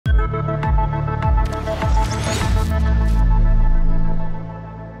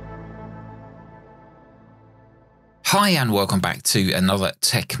Hi and welcome back to another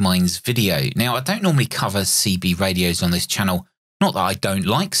Tech Minds video. Now, I don't normally cover CB radios on this channel. Not that I don't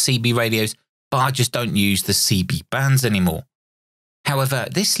like CB radios, but I just don't use the CB bands anymore. However,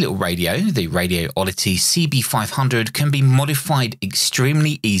 this little radio, the Radioddity CB-500, can be modified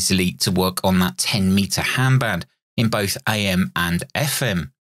extremely easily to work on that 10-meter handband in both AM and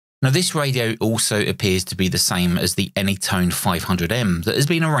FM. Now, this radio also appears to be the same as the Anytone AT-500M that has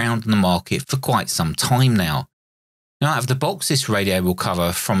been around in the market for quite some time now. Now, out of the box, this radio will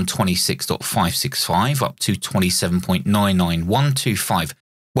cover from 26.565 up to 27.99125,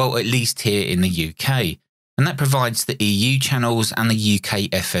 well, at least here in the UK. And that provides the EU channels and the UK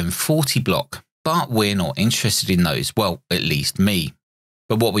FM 40 block. But we're not interested in those, well, at least me.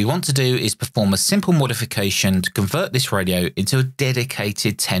 But what we want to do is perform a simple modification to convert this radio into a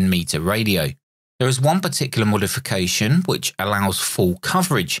dedicated 10-meter radio. There is one particular modification which allows full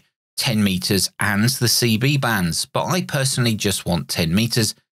coverage, 10 meters and the CB bands, but I personally just want 10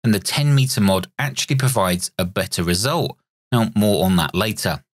 meters, and the 10-meter mod actually provides a better result. Now, more on that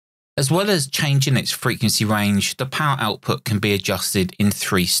later. As well as changing its frequency range, the power output can be adjusted in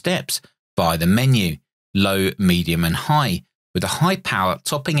 3 steps via the menu: low, medium and high, with a high power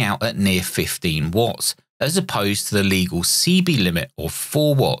topping out at near 15 watts, as opposed to the legal CB limit of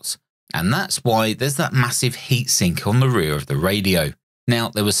 4 watts. And that's why there's that massive heatsink on the rear of the radio. Now,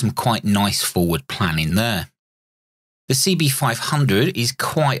 there was some quite nice forward planning there. The CB-500 is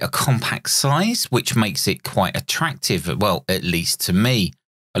quite a compact size, which makes it quite attractive, well, at least to me,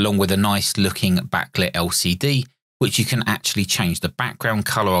 along with a nice looking backlit LCD, which you can actually change the background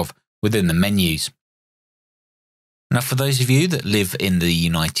color of within the menus. Now, for those of you that live in the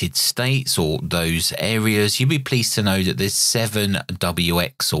United States or those areas, you'll be pleased to know that there's 7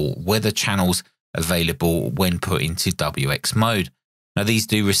 WX or weather channels available when put into WX mode. Now, these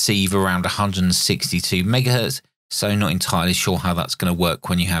do receive around 162 megahertz, so not entirely sure how that's going to work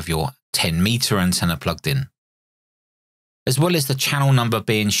when you have your 10-meter antenna plugged in. As well as the channel number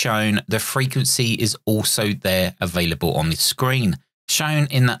being shown, the frequency is also there available on the screen, shown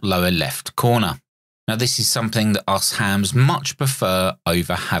in that lower left corner. Now, this is something that us hams much prefer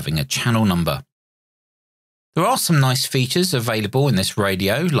over having a channel number. There are some nice features available in this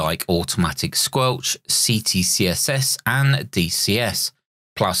radio, like automatic squelch, CTCSS and DCS,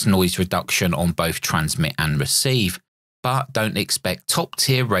 plus noise reduction on both transmit and receive. But don't expect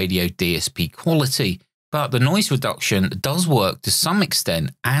top-tier radio DSP quality, but the noise reduction does work to some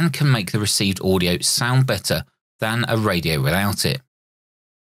extent and can make the received audio sound better than a radio without it.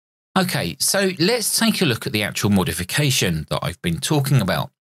 Okay, so let's take a look at the actual modification that I've been talking about.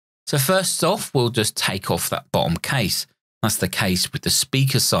 So first off, we'll just take off that bottom case. That's the case with the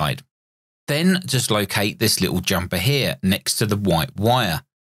speaker side. Then just locate this little jumper here next to the white wire.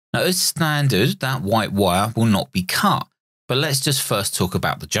 Now, as standard, that white wire will not be cut, but let's just first talk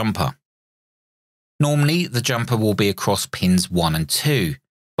about the jumper. Normally, the jumper will be across pins 1 and 2,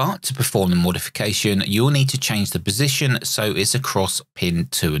 but to perform the modification, you'll need to change the position so it's across pin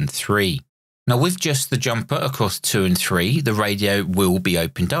 2 and 3. Now, with just the jumper across 2 and 3, the radio will be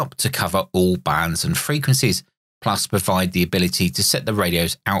opened up to cover all bands and frequencies, plus provide the ability to set the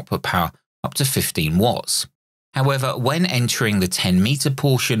radio's output power up to 15 watts. However, when entering the 10-meter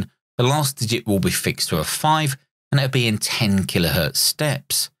portion, the last digit will be fixed to a 5 and it'll be in 10 kHz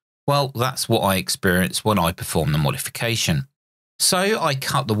steps. Well, that's what I experienced when I performed the modification. So I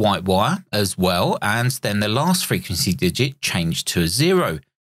cut the white wire as well, and then the last frequency digit changed to a 0.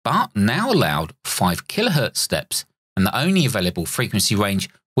 But now allowed 5 kHz steps, and the only available frequency range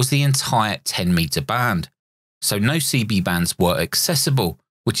was the entire 10-meter band. So no CB bands were accessible,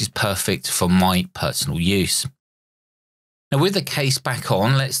 which is perfect for my personal use. Now, with the case back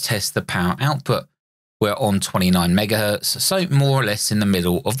on, let's test the power output. We're on 29 megahertz, so more or less in the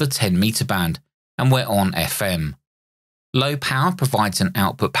middle of the 10-meter band, and we're on FM. Low power provides an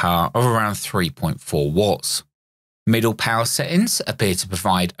output power of around 3.4 watts. Middle power settings appear to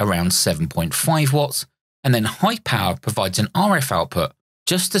provide around 7.5 watts, and then high power provides an RF output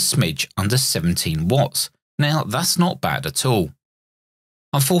just a smidge under 17 watts. Now, that's not bad at all.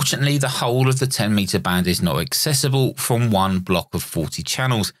 Unfortunately, the whole of the 10-meter band is not accessible from one block of 40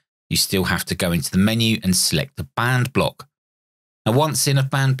 channels. You still have to go into the menu and select the band block. Now, once in a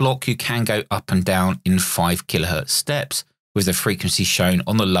band block, you can go up and down in 5 kHz steps, with the frequency shown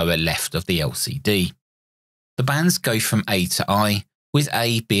on the lower left of the LCD. The bands go from A to I, with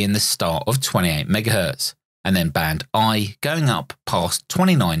A being the start of 28 MHz, and then band I going up past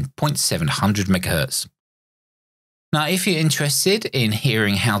 29.700 MHz. Now, if you're interested in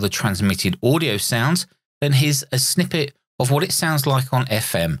hearing how the transmitted audio sounds, then here's a snippet of what it sounds like on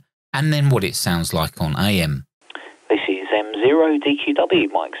FM and then what it sounds like on AM.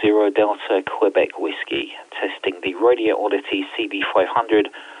 M0DQW, Mike 0 Delta Quebec Whiskey, testing the Radioddity CB-500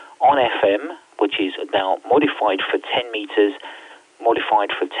 on FM, which is now modified for 10 meters,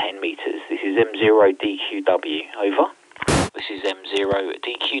 This is M0DQW, over. This is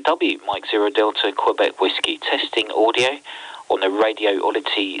M0DQW, Mike 0 Delta Quebec Whiskey, testing audio on the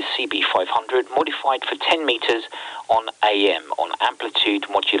Radioddity CB-500, modified for 10 meters on AM, on amplitude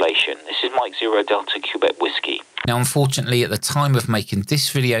modulation. This is Mike 0 Delta Quebec Whiskey. Now, unfortunately, at the time of making this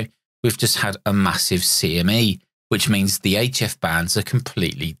video, we've just had a massive CME, which means the HF bands are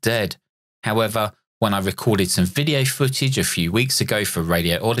completely dead. However, when I recorded some video footage a few weeks ago for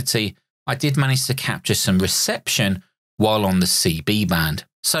Radioddity, I did manage to capture some reception while on the CB band.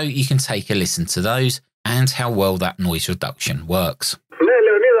 So you can take a listen to those and how well that noise reduction works.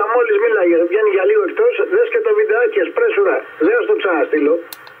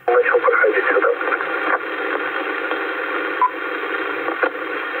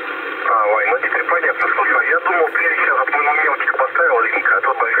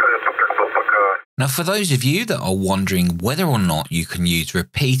 Now, for those of you that are wondering whether or not you can use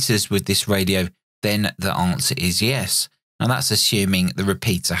repeaters with this radio, then the answer is yes. Now, that's assuming the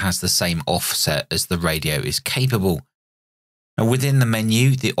repeater has the same offset as the radio is capable. Now, within the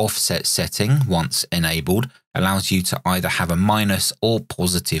menu, the offset setting, once enabled, allows you to either have a minus or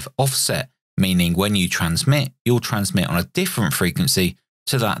positive offset, meaning when you transmit, you'll transmit on a different frequency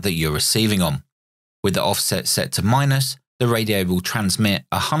to that you're receiving on. With the offset set to minus, the radio will transmit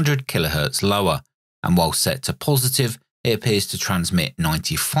 100 kHz lower, and while set to positive, it appears to transmit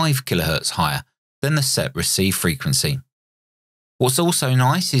 95 kHz higher than the set receive frequency. What's also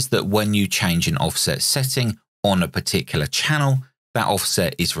nice is that when you change an offset setting on a particular channel, that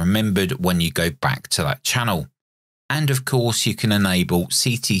offset is remembered when you go back to that channel. And of course, you can enable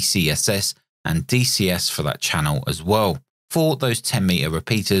CTCSS and DCS for that channel as well, for those 10-meter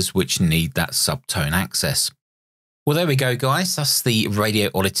repeaters which need that subtone access. Well, there we go, guys. That's the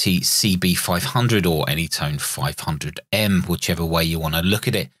Radioddity CB-500 or Anytone 500M, whichever way you want to look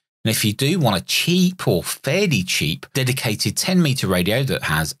at it. And if you do want a cheap or fairly cheap dedicated 10-meter radio that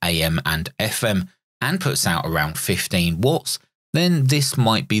has AM and FM and puts out around 15 watts, then this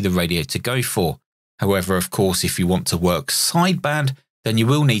might be the radio to go for. However, of course, if you want to work sideband, then you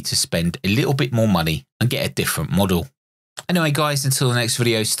will need to spend a little bit more money and get a different model. Anyway, guys, until the next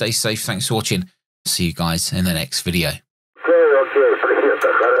video, stay safe. Thanks for watching. See you guys in the next video.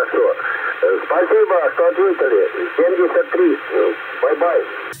 Bye-bye.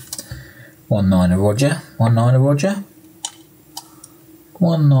 19 Roger, 19 Roger,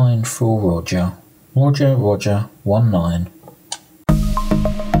 19 full Roger, Roger, 19.